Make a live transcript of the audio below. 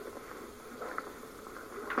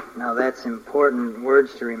Now that's important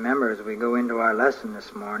words to remember as we go into our lesson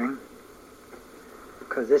this morning,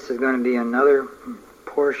 because this is going to be another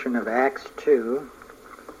portion of Acts 2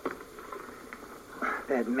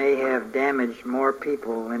 that may have damaged more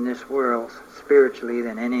people in this world spiritually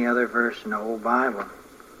than any other verse in the whole Bible.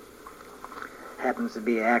 Happens to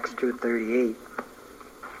be Acts 2:38.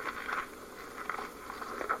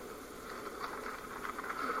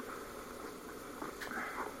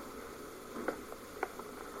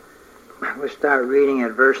 We'll start reading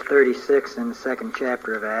at verse 36 in the second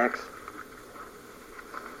chapter of Acts.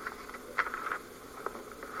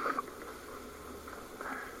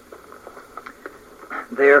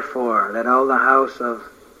 Therefore, let all the house of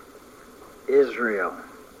Israel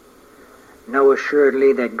know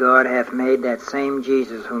assuredly that God hath made that same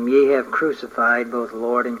Jesus whom ye have crucified, both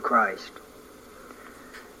Lord and Christ.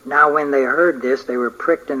 Now when they heard this, they were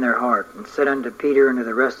pricked in their heart, and said unto Peter and to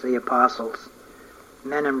the rest of the apostles,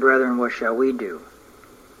 Men and brethren, what shall we do?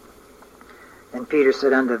 Then Peter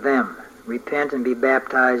said unto them, Repent and be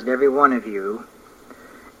baptized every one of you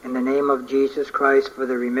in the name of Jesus Christ for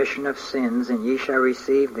the remission of sins, and ye shall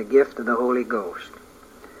receive the gift of the Holy Ghost.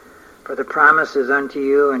 For the promise is unto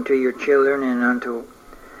you and to your children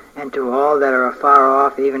and to all that are afar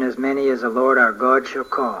off, even as many as the Lord our God shall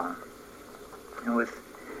call. And with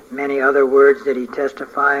many other words did he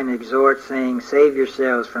testify and exhort, saying, Save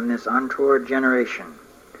yourselves from this untoward generation.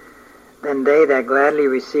 Then they that gladly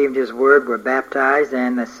received his word were baptized,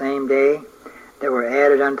 and the same day there were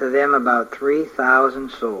added unto them about 3,000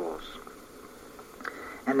 souls.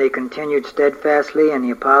 And they continued steadfastly in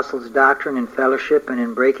the apostles' doctrine and fellowship, and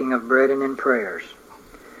in breaking of bread and in prayers.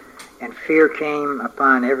 And fear came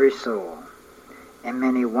upon every soul, and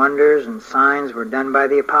many wonders and signs were done by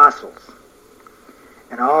the apostles.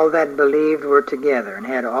 And all that believed were together, and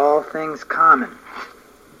had all things common,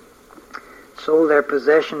 sold their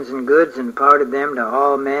possessions and goods, and parted them to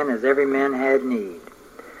all men as every man had need.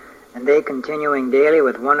 And they, continuing daily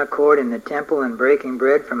with one accord in the temple, and breaking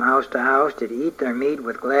bread from house to house, did eat their meat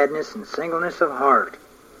with gladness and singleness of heart,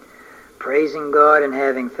 praising God and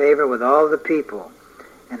having favor with all the people.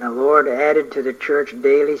 And the Lord added to the church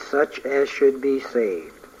daily such as should be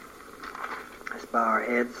saved. Let's bow our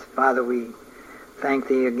heads. Father, we thank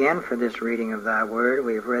thee again for this reading of thy word.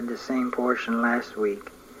 We've read the same portion last week.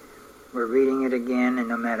 We're reading it again, and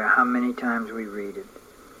no matter how many times we read it,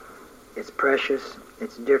 it's precious,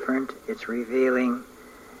 it's different, it's revealing.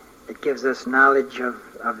 It gives us knowledge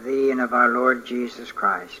of thee and of our Lord Jesus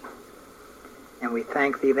Christ. And we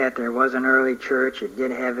thank thee that there was an early church. It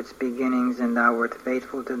did have its beginnings, and thou wert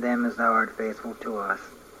faithful to them as thou art faithful to us.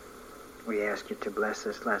 We ask you to bless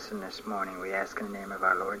this lesson this morning. We ask in the name of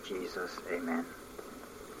our Lord Jesus. Amen.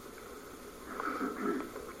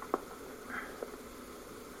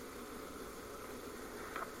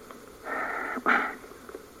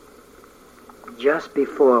 Just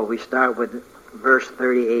before we start with verse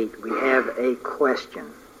 38, we have a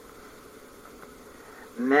question.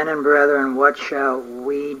 Men and brethren, what shall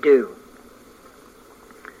we do?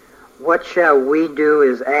 What shall we do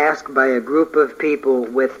is asked by a group of people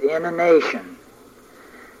within a nation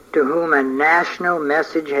to whom a national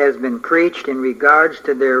message has been preached in regards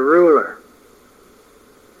to their ruler.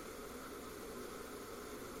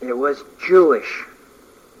 It was Jewish.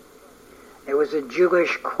 It was a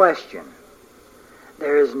Jewish question.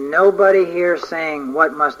 There is nobody here saying,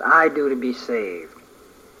 what must I do to be saved?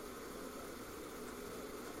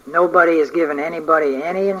 Nobody has given anybody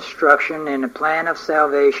any instruction in the plan of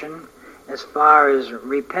salvation as far as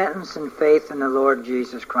repentance and faith in the Lord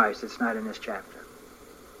Jesus Christ. It's not in this chapter.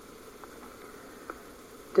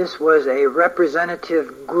 This was a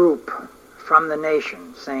representative group from the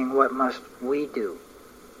nation saying, what must we do?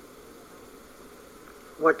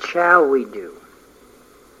 What shall we do?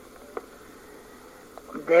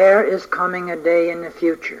 There is coming a day in the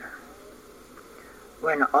future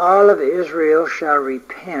when all of Israel shall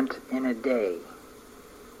repent in a day.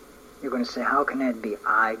 You're going to say, how can that be?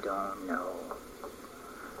 I don't know.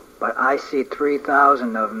 But I see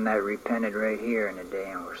 3,000 of them that repented right here in a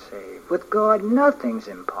day and were saved. With God, nothing's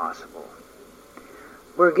impossible.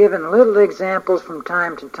 We're given little examples from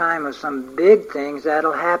time to time of some big things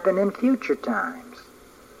that'll happen in future times.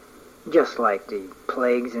 Just like the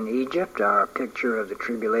plagues in Egypt are a picture of the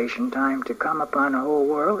tribulation time to come upon the whole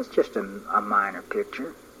world. It's just a minor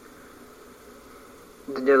picture.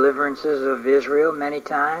 The deliverances of Israel many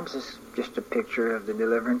times is just a picture of the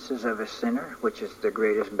deliverances of a sinner, which is the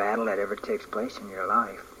greatest battle that ever takes place in your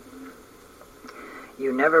life.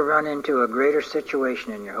 You never run into a greater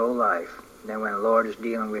situation in your whole life than when the Lord is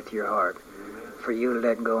dealing with your heart for you to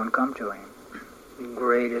let go and come to Him. The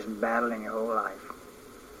greatest battle in your whole life.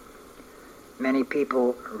 Many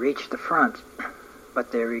people reach the front,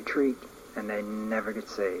 but they retreat and they never get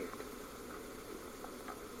saved.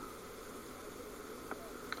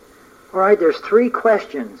 All right, there's 3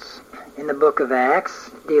 questions in the book of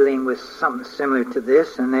Acts dealing with something similar to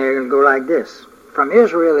this, and they go like this. From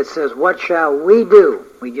Israel it says, what shall we do?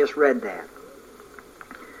 We just read that.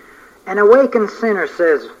 An awakened sinner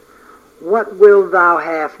says, what wilt thou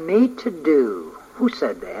have me to do? Who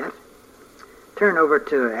said that? Turn over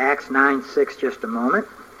to Acts 9:6 just a moment.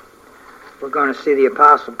 We're going to see the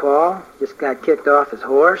Apostle Paul just got kicked off his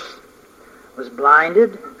horse, was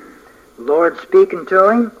blinded, the Lord speaking to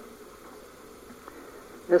him.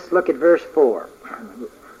 Let's look at verse 4.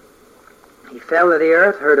 He fell to the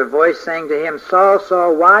earth, heard a voice saying to him, Saul,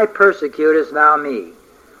 Saul, why persecutest thou me?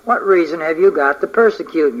 What reason have you got to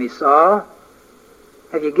persecute me, Saul?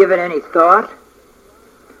 Have you given any thought?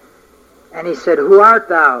 And he said, Who art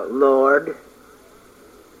thou, Lord?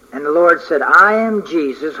 And the Lord said, I am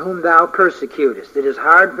Jesus, whom thou persecutest. It is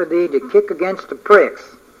hard for thee to kick against the pricks.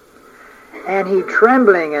 And he,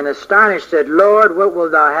 trembling and astonished, said, Lord, what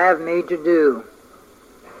wilt thou have me to do?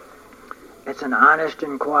 It's an honest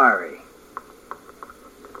inquiry.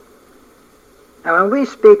 Now, when we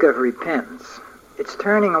speak of repentance, it's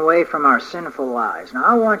turning away from our sinful lives. Now,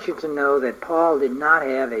 I want you to know that Paul did not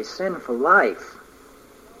have a sinful life.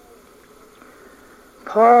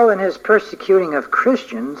 Paul, in his persecuting of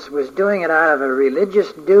Christians, was doing it out of a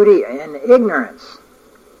religious duty and ignorance.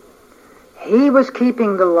 He was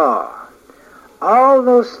keeping the law. All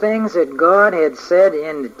those things that God had said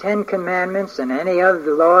in the 10 Commandments and any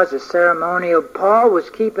other laws of ceremonial, Paul was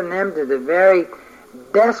keeping them to the very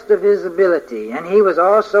best of his ability. And he was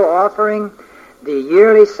also offering the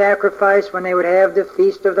yearly sacrifice when they would have the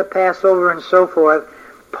feast of the Passover and so forth.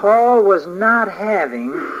 Paul was not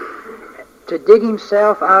having to dig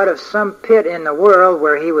himself out of some pit in the world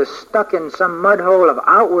where he was stuck in some mud hole of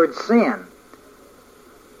outward sin.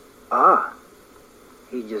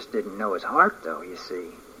 He just didn't know his heart, though, you see.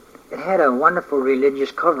 It had a wonderful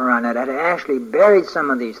religious cover on it. It had actually buried some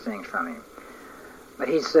of these things from him. But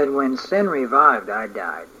he said, when sin revived, I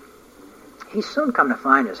died. He soon come to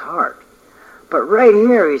find his heart. But right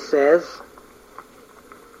here he says,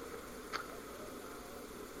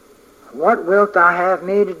 what wilt thou have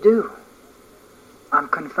me to do? I'm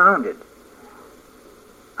confounded.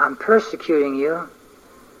 I'm persecuting you,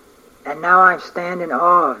 and now I stand in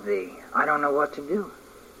awe of thee. I don't know what to do.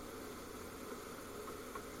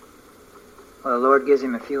 Well, the Lord gives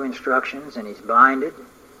him a few instructions, and he's blinded,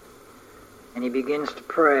 and he begins to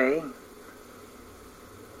pray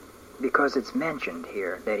because it's mentioned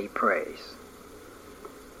here that he prays.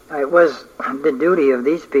 It was the duty of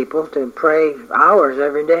these people to pray hours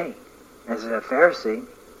every day. As a Pharisee,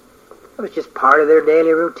 it was just part of their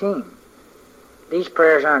daily routine. These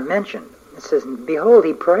prayers aren't mentioned. It says, behold,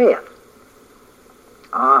 he prayeth.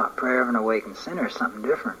 Prayer of an awakened sinner is something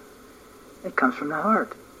different. It comes from the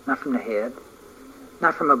heart, not from the head,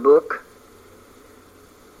 not from a book.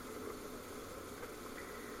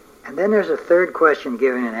 And then there's a third question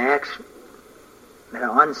given in Acts that an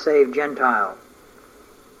unsaved Gentile,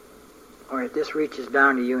 or if this reaches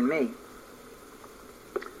down to you and me,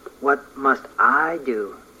 what must I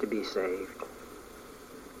do to be saved?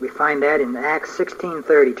 We find that in Acts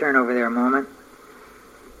 16:30. Turn over there a moment.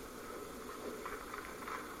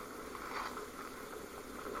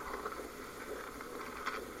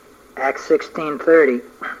 Acts 16:30.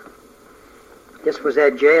 This was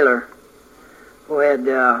that jailer who had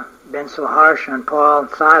been so harsh on Paul and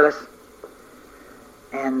Silas.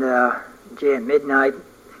 And at midnight,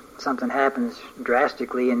 something happens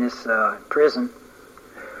drastically in this prison.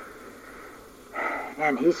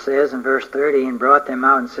 And he says in verse 30, and brought them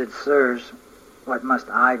out and said, Sirs, what must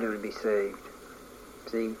I do to be saved?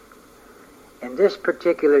 See, in this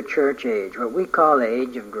particular church age, what we call the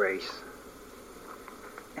age of grace,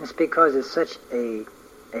 and it's because it's such a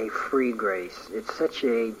free grace. It's such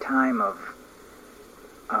a time of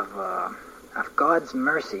God's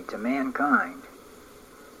mercy to mankind.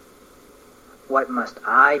 What must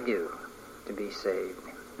I do to be saved?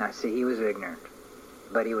 Now, see, he was ignorant,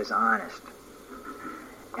 but he was honest.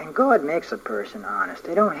 And God makes a person honest.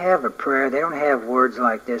 They don't have a prayer. They don't have words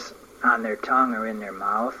like this on their tongue or in their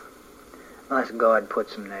mouth, unless God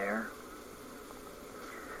puts them there.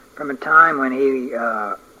 From a time when he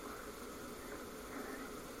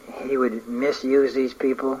would misuse these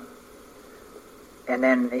people and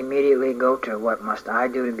then immediately go to what must I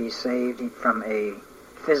do to be saved, from a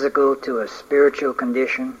physical to a spiritual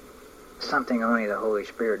condition, something only the Holy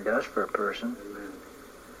Spirit does for a person.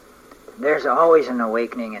 There's always an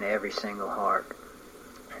awakening in every single heart.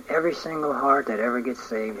 Every single heart that ever gets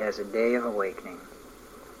saved has a day of awakening.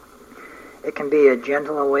 It can be a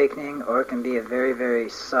gentle awakening, or it can be a very, very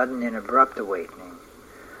sudden and abrupt awakening.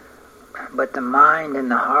 But the mind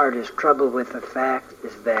and the heart is troubled with the fact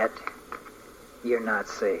is that you're not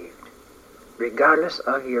saved, regardless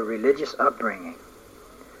of your religious upbringing.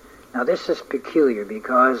 Now this is peculiar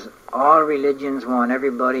because all religions want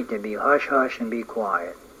everybody to be hush-hush and be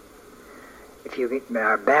quiet. If you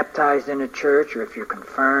are baptized in a church, or if you're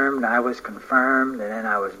confirmed, I was confirmed, and then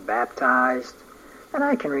I was baptized. And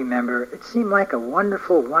I can remember, it seemed like a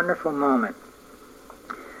wonderful, wonderful moment.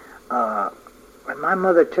 When my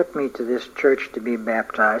mother took me to this church to be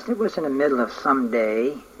baptized, it was in the middle of some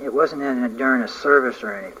day. It wasn't during a service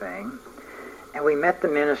or anything. And we met the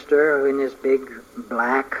minister in this big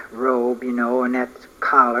black robe, and that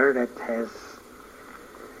collar that has...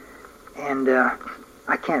 And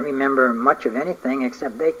I can't remember much of anything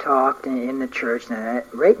except they talked in the church, and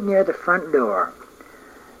right near the front door,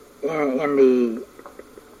 and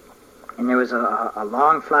there was a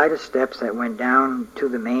long flight of steps that went down to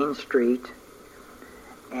the main street,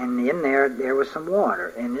 and in there was some water,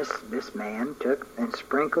 and this man took and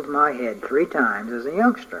sprinkled my head 3 times as a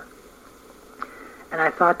youngster. And I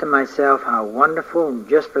thought to myself, how wonderful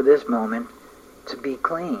just for this moment to be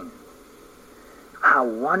clean. How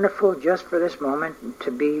wonderful just for this moment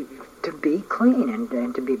to be clean and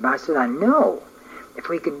to be... I said, I know, if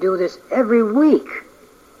we could do this every week,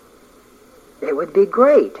 it would be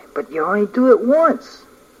great, but you only do it once.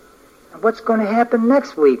 And what's going to happen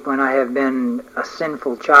next week when I have been a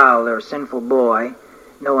sinful child or a sinful boy,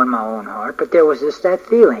 knowing my own heart? But there was just that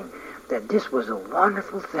feeling that this was a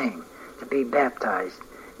wonderful thing to be baptized.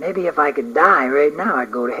 Maybe if I could die right now,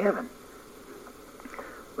 I'd go to heaven.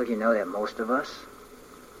 Well, you know that most of us,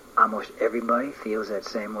 almost everybody, feels that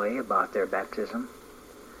same way about their baptism,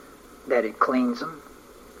 that it cleans them,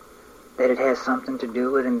 that it has something to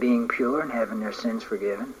do with them being pure and having their sins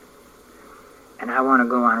forgiven. And I want to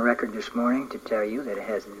go on record this morning to tell you that it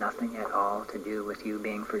has nothing at all to do with you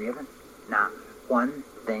being forgiven. Not one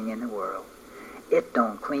thing in the world. It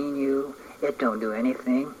don't clean you. It don't do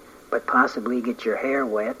anything but possibly get your hair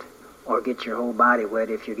wet or get your whole body wet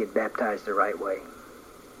if you get baptized the right way.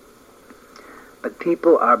 But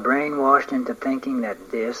people are brainwashed into thinking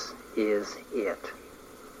that this is it.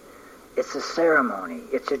 It's a ceremony.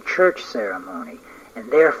 It's a church ceremony. And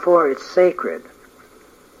therefore it's sacred.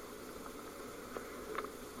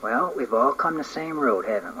 Well, we've all come the same road,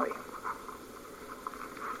 haven't we?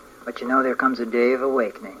 But there comes a day of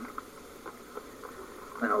awakening.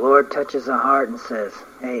 When the Lord touches a heart and says,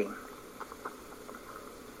 hey,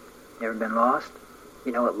 you ever been lost?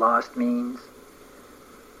 You know what lost means?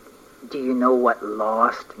 Do you know what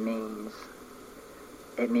lost means?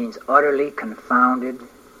 It means utterly confounded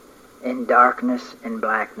in darkness and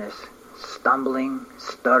blackness, stumbling,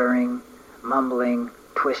 stuttering, mumbling,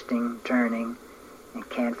 twisting, turning, and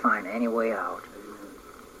can't find any way out.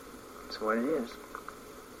 That's what it is.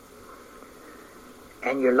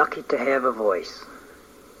 And you're lucky to have a voice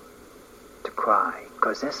to cry,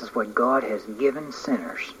 because this is what God has given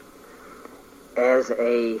sinners as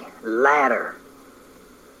a ladder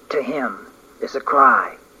to Him, is a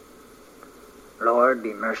cry. Lord,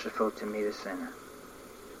 be merciful to me, the sinner.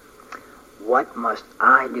 What must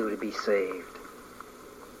I do to be saved?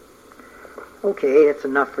 Okay, that's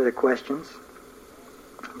enough for the questions.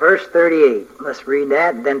 Verse 38, let's read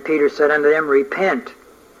that. Then Peter said unto them, repent,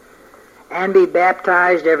 and be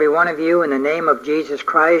baptized every one of you in the name of Jesus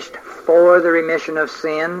Christ for the remission of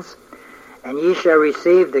sins, and ye shall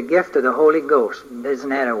receive the gift of the Holy Ghost. Isn't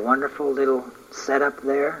that a wonderful little setup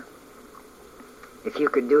there? If you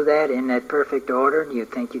could do that in that perfect order, do you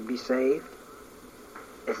think you'd be saved?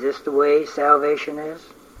 Is this the way salvation is?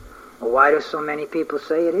 Well, why do so many people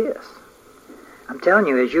say it is? I'm telling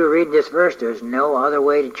you, as you read this verse, there's no other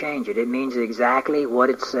way to change it. It means exactly what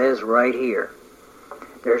it says right here.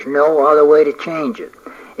 There's no other way to change it.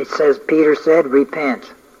 It says, Peter said,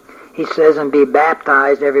 repent. He says, and be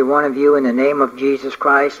baptized, every one of you, in the name of Jesus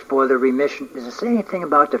Christ for the remission. Does it say anything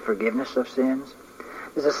about the forgiveness of sins?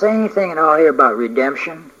 Does it say anything at all here about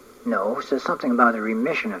redemption? No, it says something about the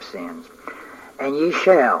remission of sins. And ye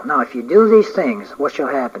shall. Now, if you do these things, what shall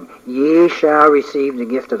happen? Ye shall receive the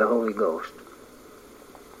gift of the Holy Ghost.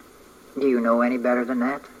 Do you know any better than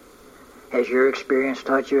that? Has your experience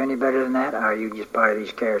taught you any better than that? Or are you just part of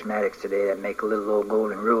these charismatics today that make a little old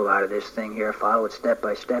golden rule out of this thing here, follow it step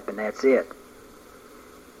by step, and that's it?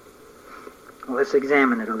 Well, let's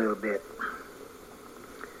examine it a little bit.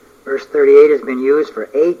 Verse 38 has been used for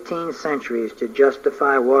 18 centuries to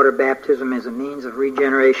justify water baptism as a means of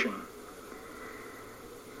regeneration.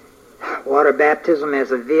 Water baptism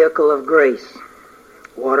as a vehicle of grace.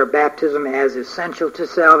 Water baptism as essential to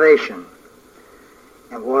salvation.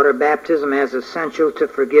 And water baptism as essential to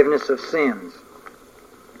forgiveness of sins.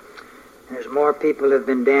 There's more people who have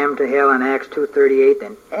been damned to hell in Acts 2:38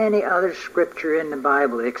 than any other scripture in the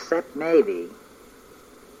Bible, except maybe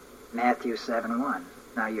Matthew 7:1.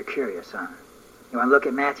 Now you're curious, huh? You want to look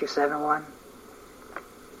at Matthew 7:1?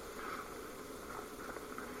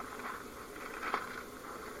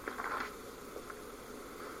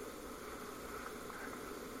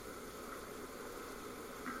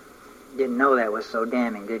 Didn't know that was so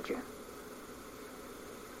damning, did you?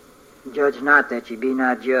 Judge not that ye be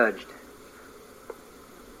not judged.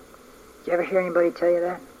 Did you ever hear anybody tell you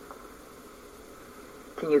that?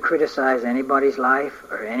 Can you criticize anybody's life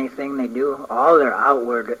or anything they do? All their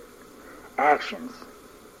outward actions.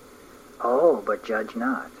 Oh, but judge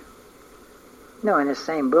not. No, in the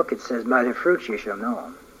same book it says, by their fruits you shall know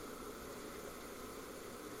them.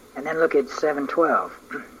 And then look at 7:12,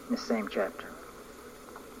 in the same chapter.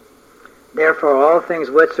 Therefore all things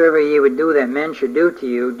whatsoever ye would do that men should do to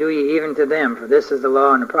you, do ye even to them, for this is the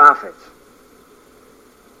law and the prophets.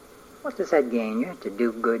 What does that gain you? To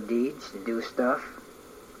do good deeds, to do stuff?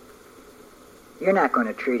 You're not going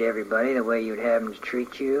to treat everybody the way you'd have them to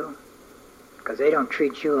treat you, because they don't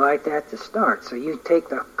treat you like that to start. So you take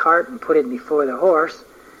the cart and put it before the horse,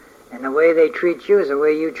 and the way they treat you is the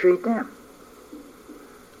way you treat them.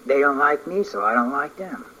 They don't like me, so I don't like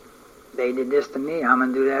them. They did this to me, I'm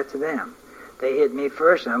going to do that to them. They hit me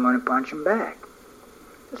first, I'm going to punch them back.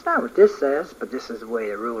 That's not what this says, but this is the way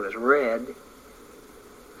the rule is read.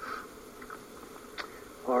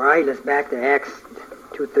 All right, let's back to Acts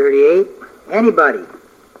 2:38.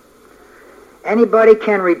 Anybody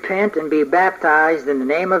can repent and be baptized in the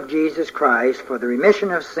name of Jesus Christ for the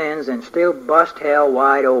remission of sins and still bust hell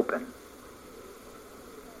wide open.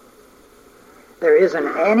 There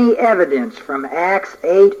isn't any evidence from Acts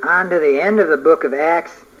 8 on to the end of the book of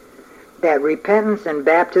Acts that repentance and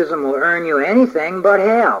baptism will earn you anything but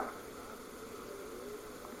hell.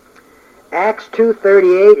 Acts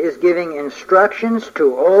 2:38 is giving instructions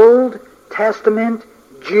to Old Testament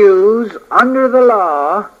Jews under the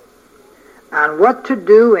law on what to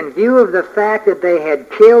do in view of the fact that they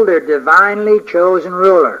had killed their divinely chosen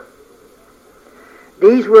ruler.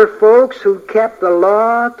 These were folks who kept the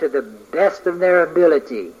law to the best of their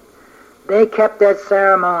ability. They kept that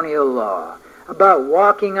ceremonial law about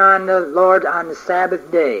walking on the Lord on the Sabbath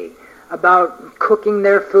day, about cooking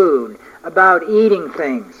their food, about eating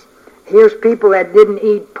things. Here's people that didn't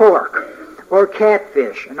eat pork or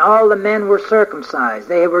catfish, and all the men were circumcised.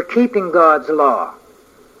 They were keeping God's law.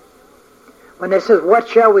 When they says, what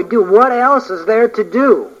shall we do? What else is there to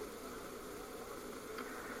do?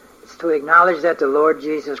 It's to acknowledge that the Lord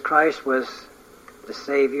Jesus Christ was the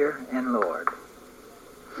Savior and Lord.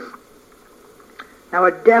 Now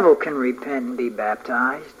a devil can repent and be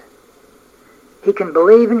baptized. He can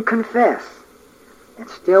believe and confess and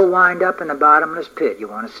still wind up in the bottomless pit. You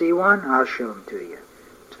want to see one? I'll show them to you.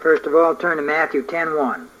 First of all, turn to Matthew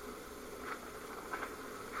 10:1.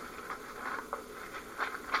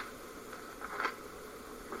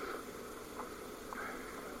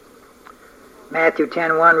 Matthew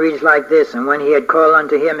 10:1 reads like this, and when he had called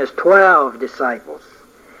unto him his 12 disciples,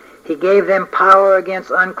 he gave them power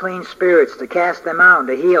against unclean spirits to cast them out,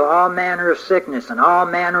 to heal all manner of sickness and all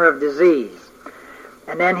manner of disease.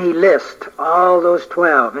 And then he lists all those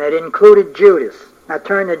 12, and it included Judas. Now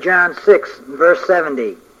turn to John 6, verse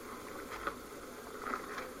 70.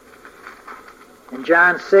 In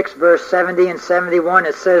John 6, verse 70 and 71,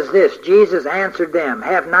 it says this, Jesus answered them,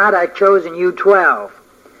 have not I chosen you 12,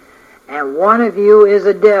 and one of you is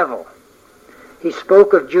a devil. He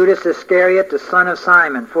spoke of Judas Iscariot, the son of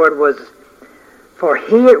Simon, for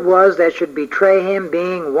he it was that should betray him,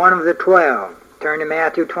 being one of the 12. Turn to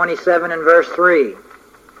Matthew 27 and verse 3.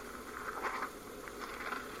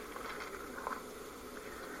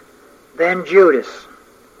 Then Judas,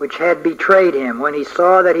 which had betrayed him, when he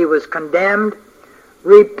saw that he was condemned,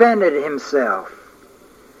 repented himself,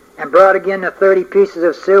 and brought again the 30 pieces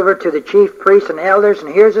of silver to the chief priests and elders,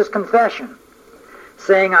 and here's his confession,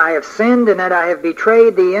 saying, I have sinned, and that I have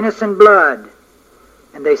betrayed the innocent blood.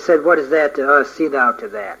 And they said, what is that to us? See thou to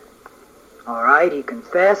that. All right, he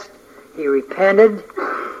confessed, he repented,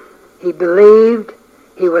 he believed,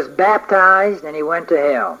 he was baptized, and he went to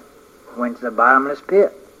hell. Went to the bottomless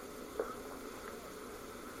pit.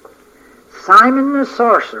 Simon the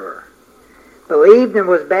sorcerer believed and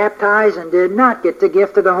was baptized and did not get the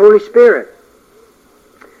gift of the Holy Spirit.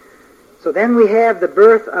 So then we have the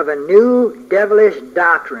birth of a new devilish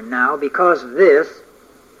doctrine now because of this.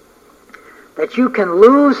 that you can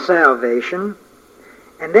lose salvation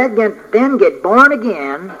and then get born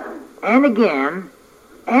again and again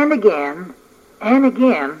and again and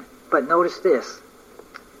again. But notice this.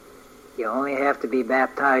 You only have to be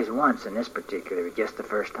baptized once in this particular, just the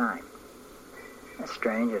first time. That's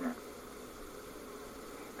strange, isn't it?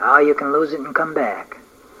 Oh, you can lose it and come back,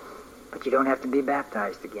 but you don't have to be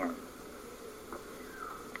baptized again.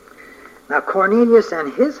 Now, Cornelius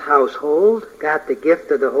and his household got the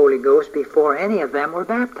gift of the Holy Ghost before any of them were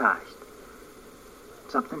baptized.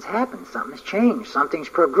 Something's happened. Something's changed. Something's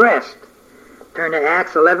progressed. Turn to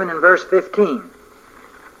Acts 11 and verse 15.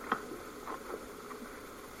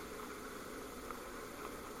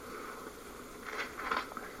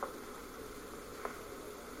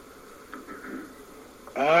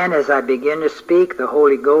 And as I begin to speak, the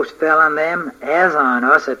Holy Ghost fell on them as on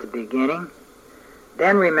us at the beginning.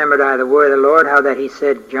 Then remembered I the word of the Lord, how that he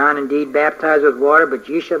said, John indeed baptized with water, but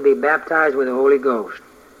ye shall be baptized with the Holy Ghost.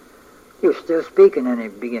 He was still speaking, and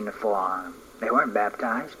it began to fall on them. They weren't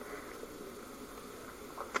baptized.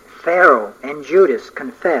 Pharaoh and Judas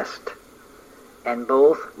confessed, and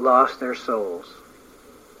both lost their souls.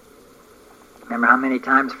 Remember how many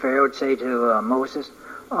times Pharaoh would say to Moses,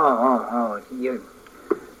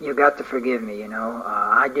 you got to forgive me,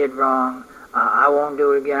 I did wrong. I won't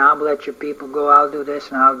do it again. I'll let your people go. I'll do this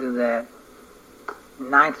and I'll do that.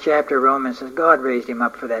 9th chapter of Romans says God raised him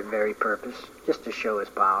up for that very purpose, just to show his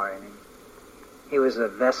power in him. He was a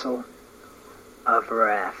vessel of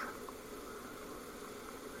wrath.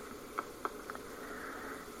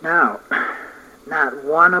 Now, not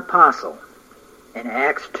one apostle in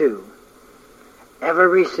Acts 2 ever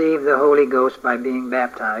received the Holy Ghost by being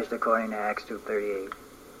baptized, according to Acts 2:38.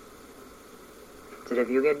 That if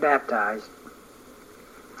you get baptized,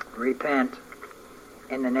 repent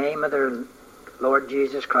in the name of the Lord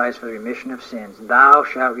Jesus Christ for the remission of sins, thou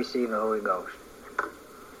shalt receive the Holy Ghost.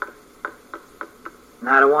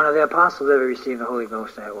 Not a one of the apostles ever received the Holy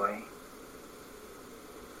Ghost that way.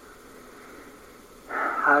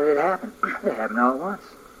 How did it happen? It happened all at once.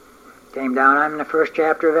 Came down on them in the 1st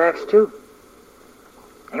chapter of Acts 2.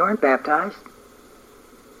 They weren't baptized.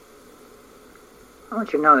 I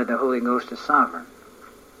want you to know that the Holy Ghost is sovereign.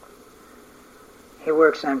 He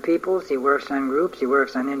works on peoples, he works on groups, he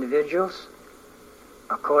works on individuals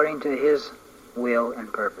according to his will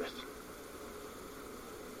and purpose.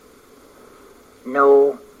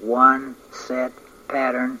 No one set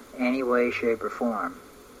pattern, any way, shape, or form.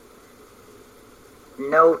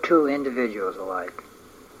 No two individuals alike.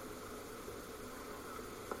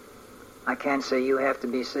 I can't say you have to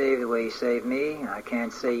be saved the way he saved me. I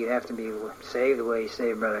can't say you have to be saved the way he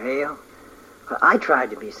saved Brother Hale. I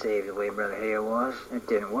tried to be saved the way Brother Hale was. It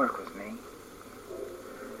didn't work with me.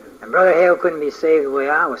 And Brother Hale couldn't be saved the way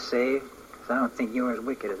I was saved, because I don't think you were as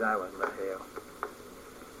wicked as I was, Brother Hale.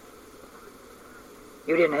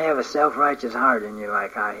 You didn't have a self-righteous heart in you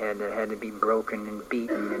like I had that had to be broken and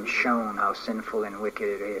beaten and shown how sinful and wicked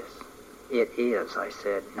it is. It is, I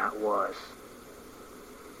said, not was.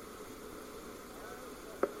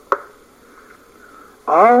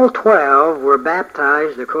 All 12 were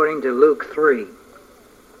baptized according to Luke 3.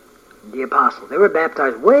 The apostles. They were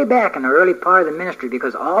baptized way back in the early part of the ministry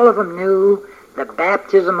because all of them knew the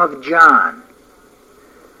baptism of John.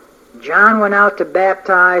 John went out to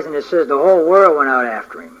baptize, and it says the whole world went out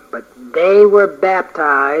after him. But they were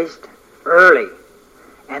baptized early,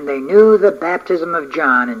 and they knew the baptism of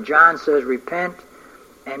John. And John says, repent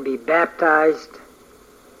and be baptized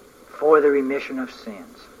for the remission of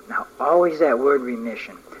sins. Now, always that word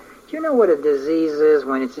remission. Do you know what a disease is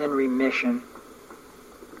when it's in remission?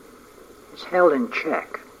 It's held in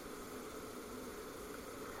check.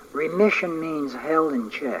 Remission means held in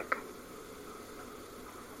check.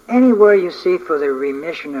 Anywhere you see for the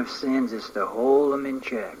remission of sins, it's to hold them in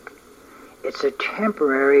check. It's a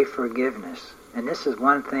temporary forgiveness. And this is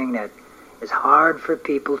one thing that is hard for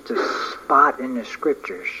people to spot in the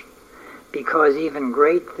Scriptures. Because even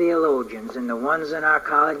great theologians and the ones in our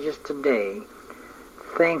colleges today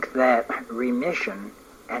think that remission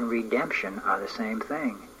and redemption are the same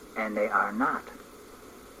thing, and they are not.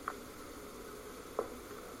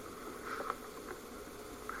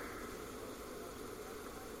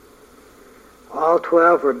 All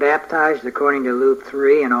 12 were baptized according to Luke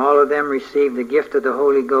 3, and all of them received the gift of the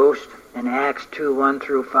Holy Ghost in Acts 2, 1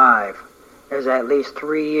 through 5. There's at least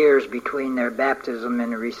 3 years between their baptism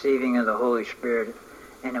and the receiving of the Holy Spirit,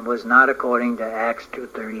 and it was not according to Acts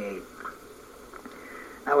 2:38.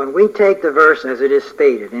 Now, when we take the verse as it is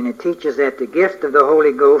stated, and it teaches that the gift of the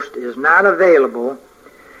Holy Ghost is not available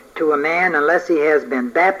to a man unless he has been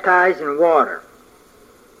baptized in water.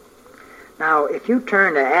 Now, if you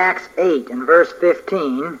turn to Acts 8 and verse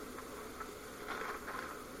 15,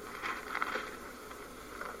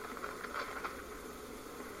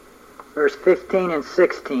 verse 15 and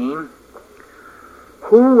 16,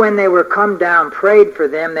 who, when they were come down, prayed for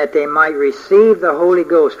them that they might receive the Holy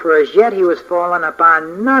Ghost, for as yet he was fallen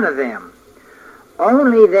upon none of them.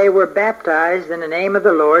 Only they were baptized in the name of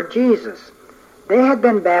the Lord Jesus. They had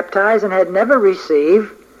been baptized and had never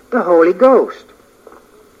received the Holy Ghost.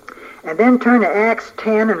 And then turn to Acts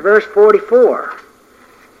 10 and verse 44.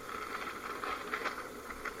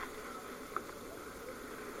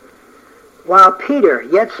 While Peter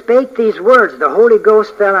yet spake these words, the Holy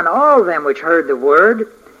Ghost fell on all them which heard the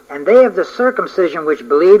word, and they of the circumcision which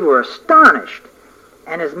believed were astonished.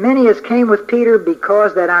 And as many as came with Peter,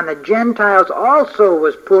 because that on the Gentiles also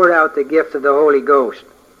was poured out the gift of the Holy Ghost.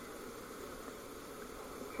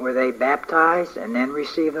 Were they baptized and then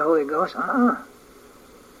received the Holy Ghost?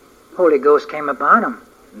 Holy Ghost came upon them.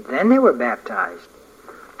 Then they were baptized.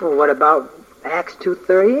 Well, what about Acts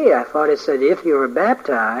 2:38? I thought it said if you were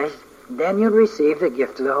baptized, then you'd receive the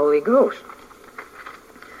gift of the Holy Ghost.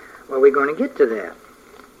 Well, we're going to get to that.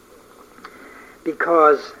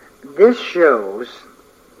 Because this shows,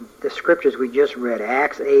 the scriptures we just read,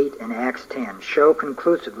 Acts 8 and Acts 10, show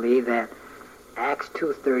conclusively that Acts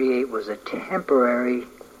 2:38 was a temporary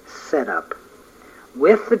setup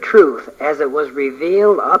with the truth as it was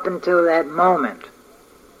revealed up until that moment.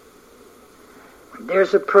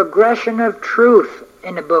 There's a progression of truth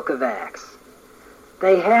in the book of Acts.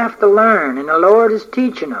 They have to learn, and the Lord is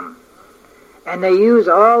teaching them. And they use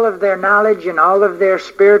all of their knowledge and all of their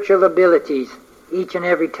spiritual abilities each and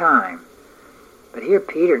every time. But here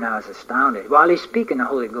Peter now is astounded. While he's speaking, the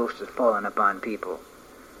Holy Ghost is falling upon people.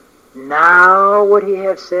 Now would he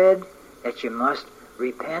have said that you must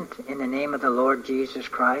repent in the name of the Lord Jesus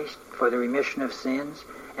Christ for the remission of sins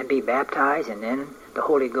and be baptized, and then the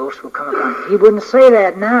Holy Ghost will come upon you? He wouldn't say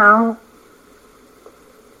that now.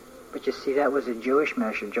 But you see, that was a Jewish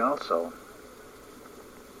message also.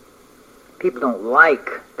 People don't like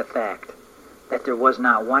the fact that there was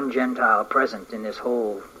not one Gentile present in this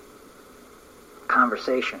whole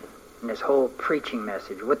conversation, in this whole preaching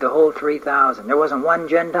message, with the whole 3,000. There wasn't one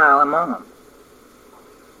Gentile among them.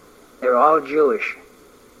 They were all Jewish.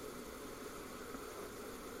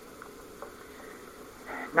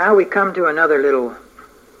 Now we come to another little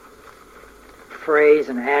phrase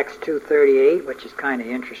in Acts 2:38, which is kind of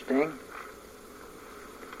interesting.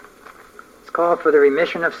 It's called for the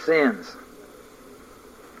remission of sins.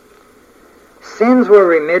 Sins were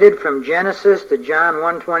remitted from Genesis to John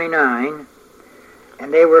 1:29,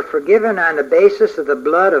 and they were forgiven on the basis of the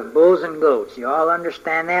blood of bulls and goats. You all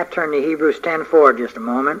understand that? Turn to Hebrews 10:4 just a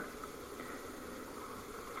moment.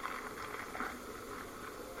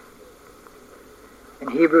 In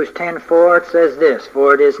Hebrews 10:4 it says this,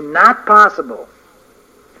 for it is not possible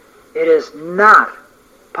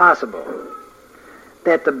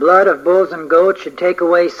that the blood of bulls and goats should take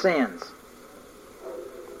away sins.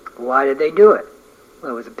 Why did they do it?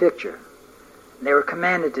 Well, it was a picture. They were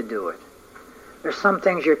commanded to do it. There's some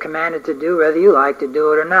things you're commanded to do whether you like to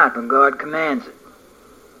do it or not, but God commands it.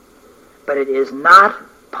 But it is not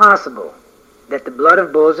possible that the blood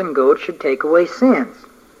of bulls and goats should take away sins.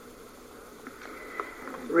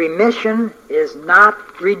 Remission is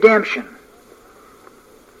not redemption.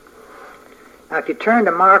 Now, if you turn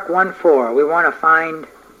to Mark 1:4, we want to find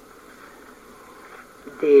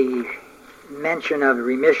the mention of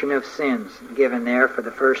remission of sins given there for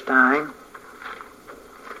the first time.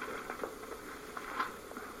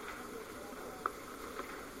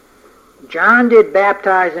 John did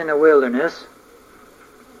baptize in the wilderness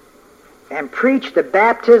and preached the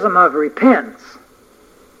baptism of repentance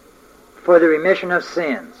for the remission of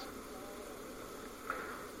sins.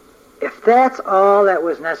 If that's all that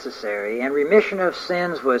was necessary, and remission of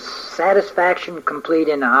sins was satisfaction complete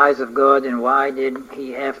in the eyes of God, then why did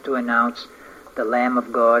he have to announce the Lamb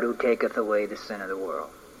of God who taketh away the sin of the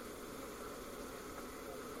world?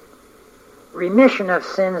 Remission of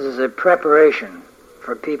sins is a preparation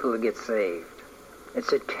for people to get saved.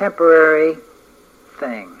 It's a temporary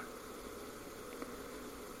thing.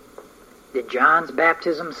 Did John's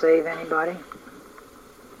baptism save anybody?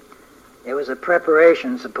 It was a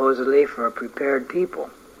preparation, supposedly, for a prepared people.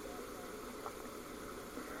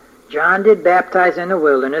 John did baptize in the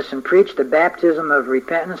wilderness and preached the baptism of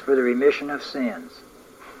repentance for the remission of sins.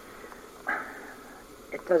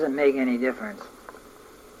 It doesn't make any difference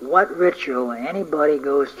what ritual anybody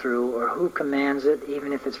goes through or who commands it,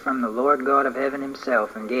 even if it's from the Lord God of heaven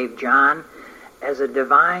himself, and gave John as a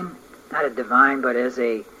divine, not a divine, but as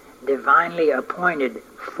a divinely appointed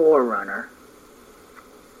forerunner.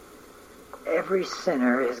 every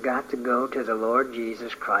sinner has got to go to the Lord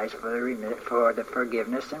Jesus Christ for the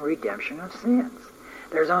forgiveness and redemption of sins.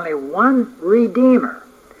 There's only one Redeemer.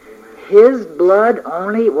 His blood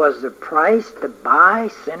only was the price to buy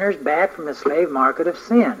sinners back from the slave market of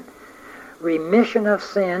sin. Remission of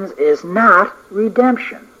sins is not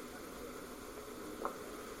redemption.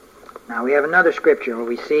 Now we have another scripture where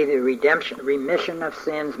we see the remission of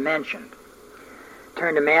sins mentioned.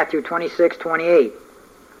 Turn to Matthew 26:28.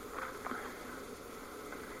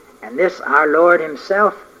 And this, our Lord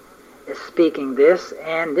himself is speaking this,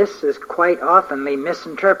 and this is quite oftenly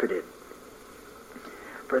misinterpreted.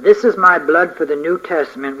 For this is my blood for the New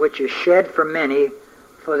Testament, which is shed for many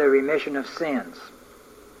for the remission of sins.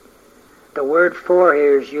 The word for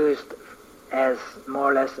here is used as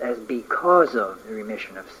more or less as because of the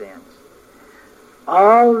remission of sins.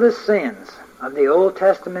 All the sins of the Old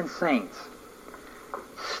Testament saints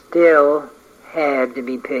still had to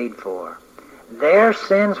be paid for. Their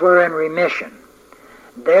sins were in remission.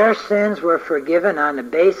 Their sins were forgiven on the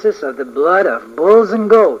basis of the blood of bulls and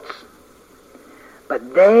goats.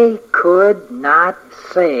 But they could not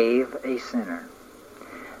save a sinner.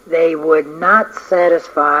 They would not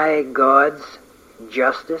satisfy God's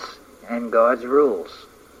justice and God's rules.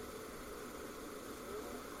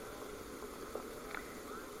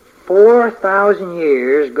 4,000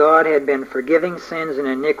 years God had been forgiving sins and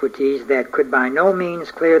iniquities that could by no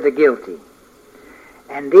means clear the guilty.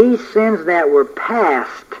 And these sins that were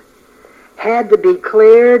past had to be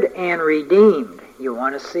cleared and redeemed. You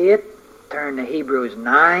want to see it? Turn to Hebrews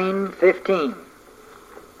 9:15.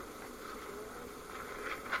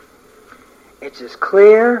 It's as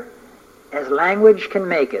clear as language can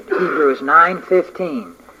make it. Hebrews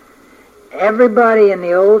 9:15. Everybody in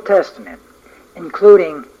the Old Testament,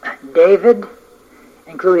 including David,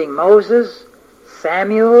 including Moses,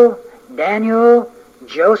 Samuel, Daniel,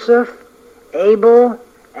 Joseph, Abel,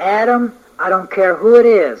 Adam, I don't care who it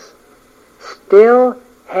is, still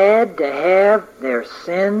had to have their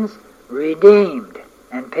sins redeemed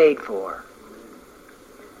and paid for.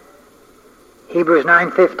 Hebrews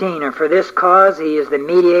 9:15, and for this cause he is the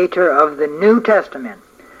mediator of the New Testament,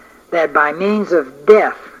 that by means of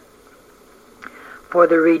death, for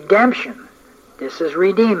the redemption, this is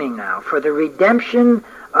redeeming now, for the redemption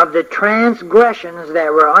of the transgressions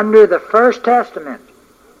that were under the First Testament,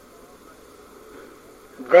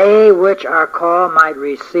 they which are called might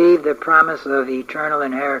receive the promise of eternal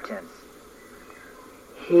inheritance.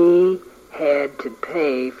 He had to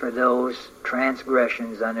pay for those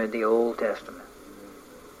transgressions under the Old Testament.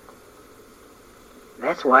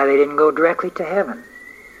 That's why they didn't go directly to heaven.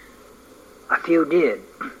 A few did,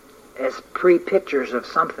 as pre-pictures of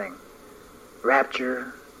something.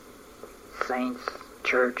 Rapture, saints,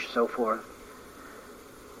 church, so forth.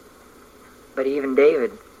 But even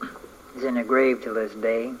David is in a grave till this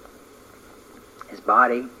day. His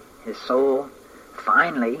body, his soul,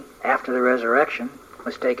 finally, after the resurrection,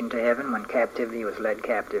 was taken to heaven when captivity was led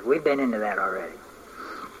captive. We've been into that already.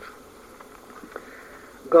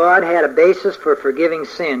 God had a basis for forgiving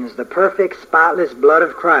sins, the perfect, spotless blood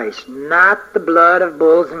of Christ, not the blood of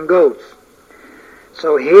bulls and goats.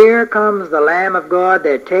 So here comes the Lamb of God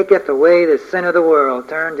that taketh away the sin of the world.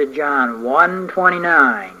 Turn to John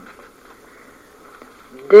 1:29.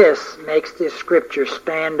 This makes this scripture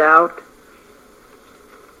stand out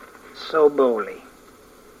so boldly.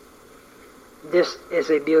 This is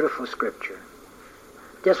a beautiful scripture.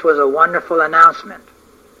 This was a wonderful announcement.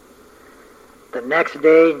 The next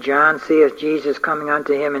day John seeth Jesus coming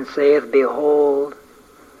unto him and saith, Behold,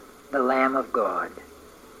 the Lamb of God,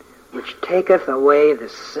 which taketh away the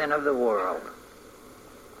sin of the world.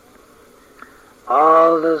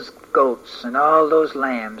 All those goats and all those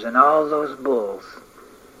lambs and all those bulls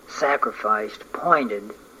sacrificed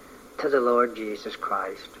pointed to the Lord Jesus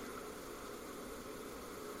Christ.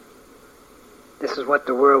 This is what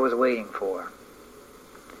the world was waiting for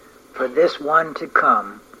this one to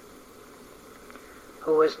come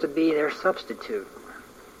who was to be their substitute,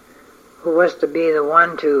 who was to be the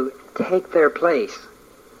one to take their place.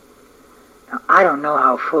 Now, I don't know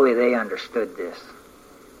how fully they understood this.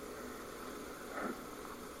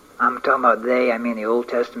 I'm talking about they, I mean the Old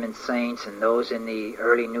Testament saints and those in the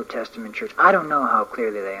early New Testament church. I don't know how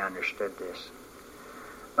clearly they understood this.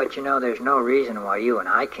 But you know, there's no reason why you and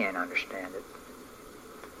I can't understand it.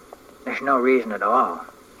 There's no reason at all.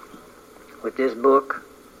 With this book,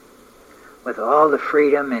 with all the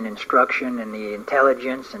freedom and instruction and the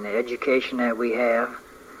intelligence and the education that we have,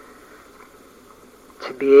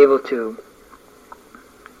 to be able to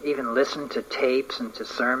even listen to tapes and to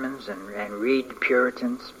sermons and read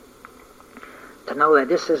Puritans, To know that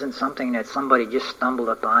this isn't something that somebody just stumbled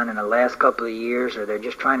upon in the last couple of years, or they're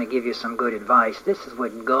just trying to give you some good advice. This is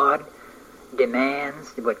what God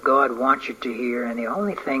demands, what God wants you to hear, and the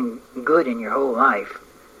only thing good in your whole life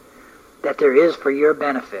that there is for your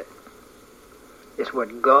benefit is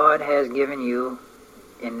what God has given you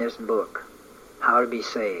in this book. How to be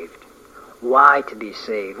saved, why to be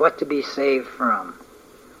saved, what to be saved from,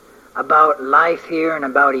 about life here and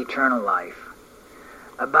about eternal life,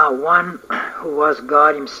 about one who was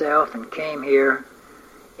God himself and came here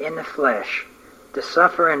in the flesh to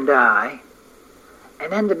suffer and die,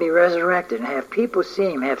 and then to be resurrected and have people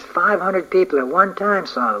see him. Have 500 people at one time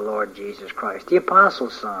saw the Lord Jesus Christ. The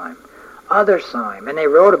apostles saw him. Others saw him, and they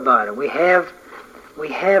wrote about it. We have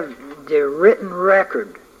the written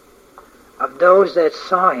record of those that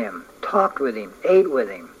saw him, talked with him, ate with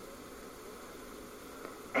him.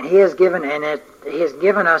 And he has given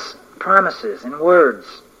us promises and words.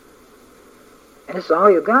 And it's all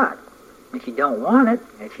you got. If you don't want it,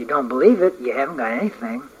 if you don't believe it, you haven't got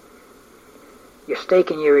anything. You're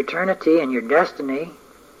staking your eternity and your destiny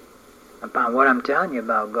upon what I'm telling you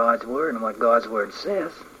about God's Word and what God's Word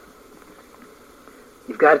says.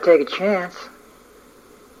 You've got to take a chance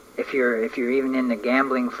if you're even in the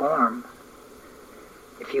gambling form.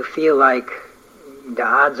 If you feel like the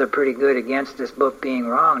odds are pretty good against this book being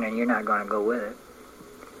wrong, then you're not going to go with it.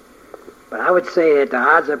 But I would say that the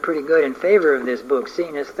odds are pretty good in favor of this book,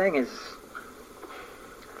 seeing this thing is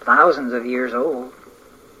thousands of years old.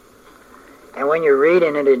 And when you're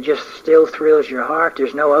reading it, it just still thrills your heart.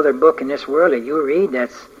 There's no other book in this world that you read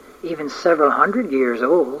that's even several hundred years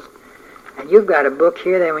old. And you've got a book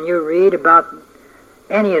here that when you read about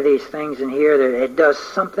any of these things in here, that it does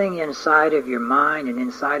something inside of your mind and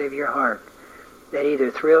inside of your heart that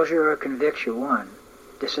either thrills you or convicts you. One,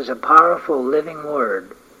 this is a powerful living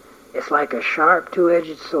word. It's like a sharp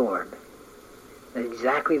two-edged sword. That's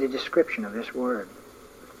exactly the description of this word.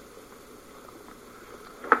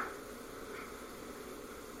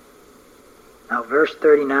 Now verse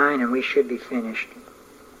 39, and we should be finished.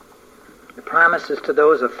 The promises to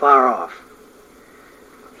those afar off.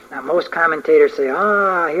 Now most commentators say,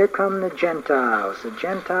 here come the Gentiles. The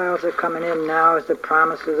Gentiles are coming in now as the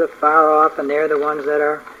promises are far off, and they're the ones that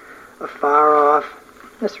are afar off.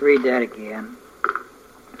 Let's read that again.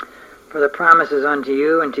 For the promises unto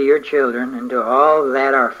you and to your children, and to all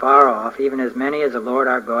that are far off, even as many as the Lord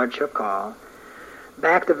our God shall call.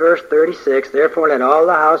 Back to verse 36, therefore let all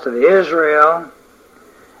the house of Israel,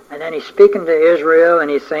 and then he's speaking to Israel, and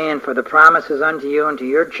he's saying, for the promises unto you and to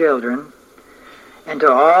your children, and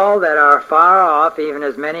to all that are far off, even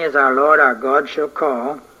as many as our Lord our God shall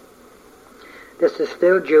call. This is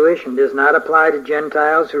still Jewish and does not apply to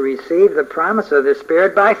Gentiles who receive the promise of the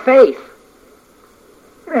Spirit by faith.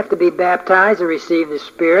 You have to be baptized to receive the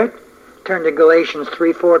Spirit. Turn to Galatians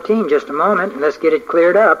 3:14 just a moment, and let's get it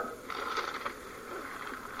cleared up.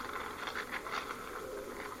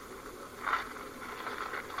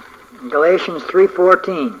 Galatians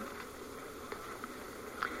 3:14.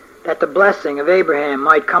 That the blessing of Abraham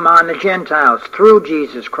might come on the Gentiles through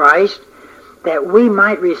Jesus Christ, that we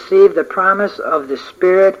might receive the promise of the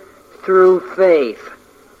Spirit through faith.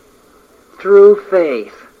 Through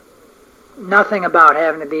faith. Nothing about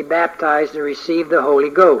having to be baptized to receive the Holy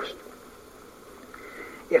Ghost.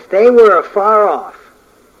 If they were afar off,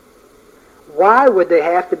 why would they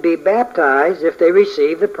have to be baptized if they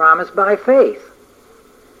received the promise by faith?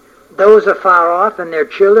 Those afar off and their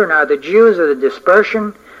children are the Jews of the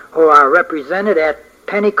dispersion, who are represented at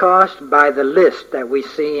Pentecost by the list that we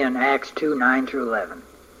see in Acts 2:9-11.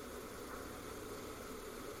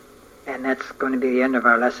 And that's going to be the end of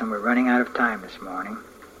our lesson. We're running out of time this morning.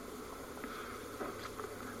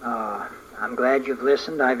 I'm glad you've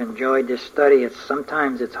listened. I've enjoyed this study.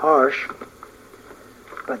 Sometimes it's harsh,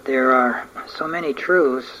 but there are so many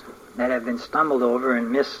truths that have been stumbled over and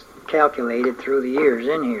miscalculated through the years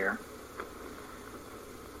in here.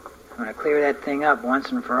 I'm going to clear that thing up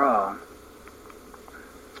once and for all.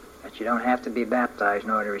 That you don't have to be baptized in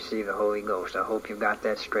order to receive the Holy Ghost. I hope you've got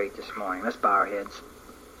that straight this morning. Let's bow our heads.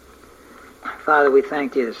 Father, we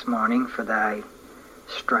thank Thee this morning for Thy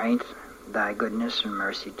strength, Thy goodness and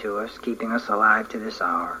mercy to us, keeping us alive to this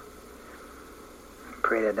hour.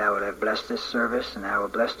 Pray that Thou would have blessed this service, and Thou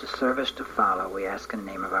would bless the service to follow. We ask in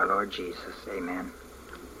the name of our Lord Jesus. Amen.